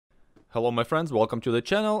Hello my friends, welcome to the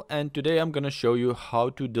channel, and today I'm gonna show you how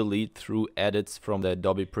to delete through edits from the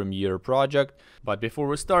Adobe Premiere project. But before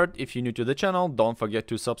we start, if you're new to the channel, don't forget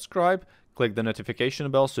to subscribe, click the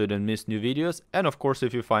notification bell so you don't miss new videos, and of course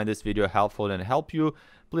if you find this video helpful and help you,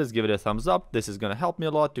 please give it a thumbs up. This is gonna help me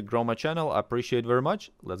a lot to grow my channel. I appreciate it very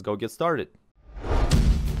much. Let's go get started.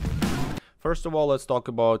 First of all, let's talk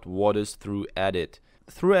about what is through edit.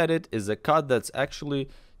 Through edit is a cut that's actually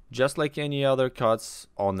just like any other cuts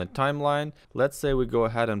on the timeline. Let's say we go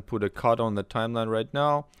ahead and put a cut on the timeline right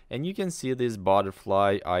now, and you can see this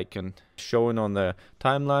butterfly icon showing on the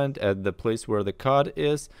timeline at the place where the cut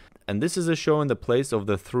is, and this is showing the place of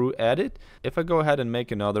the through edit. If I go ahead and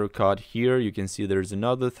make another cut here, you can see there's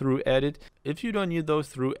another through edit. If you don't need those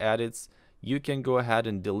through edits, you can go ahead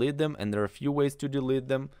and delete them, and there are a few ways to delete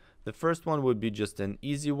them. The first one would be just an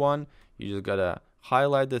easy one. You just gotta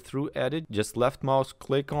highlight the through edit, just left mouse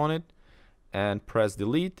click on it and press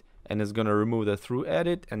delete, and it's gonna remove the through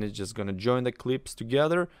edit, and it's just gonna join the clips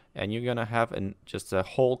together, and you're gonna have just a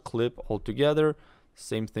whole clip all together.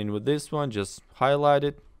 Same thing with this one, just highlight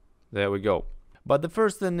it. There we go. But the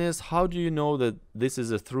first thing is, how do you know that this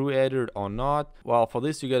is a through edit or not? Well, for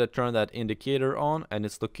this you gotta turn that indicator on, and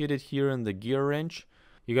it's located here in the gear wrench.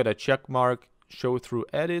 You gotta check mark show through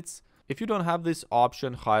edits. If you don't have this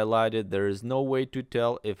option highlighted, there is no way to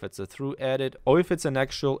tell if it's a through edit or if it's an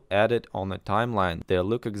actual edit on the timeline. They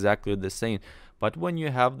look exactly the same. But when you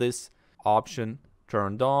have this option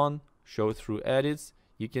turned on, show through edits,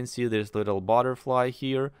 you can see this little butterfly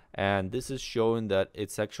here, and this is showing that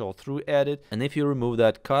it's actual through edit. And if you remove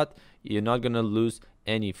that cut, you're not gonna lose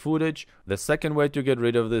any footage. The second way to get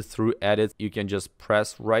rid of this through edit, you can just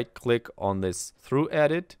press right click on this through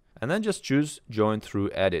edit and then just choose join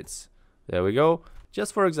through edits. There we go.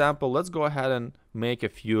 Just for example, let's go ahead and make a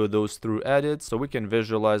few of those through edits so we can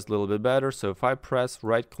visualize a little bit better. So if I press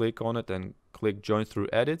right click on it and click join through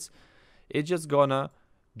edits, it's just gonna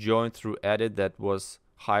join through edit that was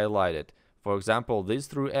highlighted. For example, this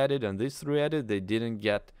through edit and this through edit, they didn't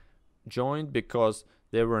get joined because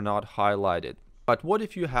they were not highlighted. But what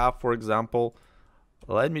if you have, for example,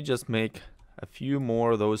 let me just make a few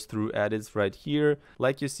more of those through edits right here.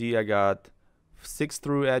 Like you see, I got 6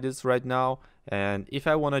 through edits right now, and if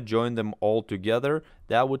I want to join them all together,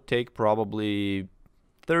 that would take probably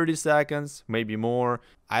 30 seconds, maybe more.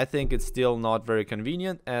 I think it's still not very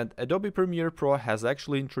convenient, and Adobe Premiere Pro has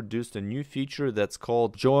actually introduced a new feature that's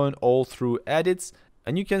called join all through edits,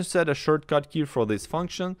 and you can set a shortcut key for this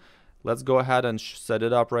function. Let's go ahead and set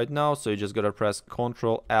it up right now. So you just gotta press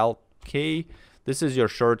Ctrl-Alt-K. This is your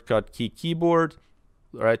shortcut key keyboard,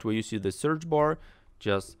 right where you see the search bar.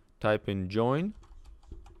 Just type in join,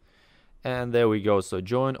 and there we go. So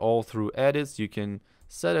join all through edits. You can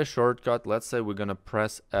set a shortcut. Let's say we're gonna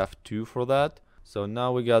press F2 for that. So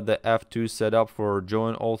now we got the F2 set up for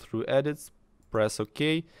join all through edits. Press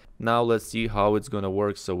OK. Now let's see how it's gonna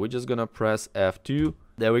work. So we're just gonna press F2.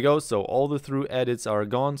 There we go. So all the through edits are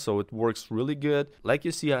gone, so it works really good. Like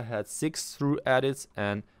you see, I had 6 through edits,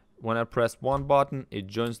 and when I press one button, it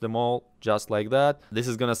joins them all just like that. This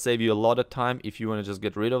is gonna save you a lot of time if you want to just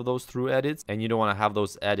get rid of those through edits and you don't want to have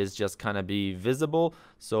those edits just kind of be visible.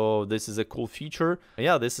 So this is a cool feature. And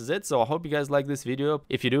yeah, this is it. So I hope you guys like this video.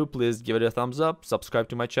 If you do, please give it a thumbs up, subscribe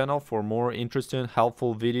to my channel for more interesting,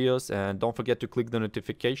 helpful videos, and don't forget to click the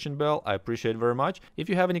notification bell. I appreciate it very much. If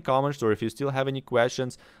you have any comments or if you still have any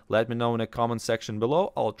questions, let me know in the comment section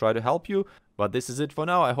below. I'll try to help you. But this is it for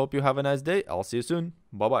now. I hope you have a nice day. I'll see you soon.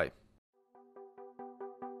 Bye bye.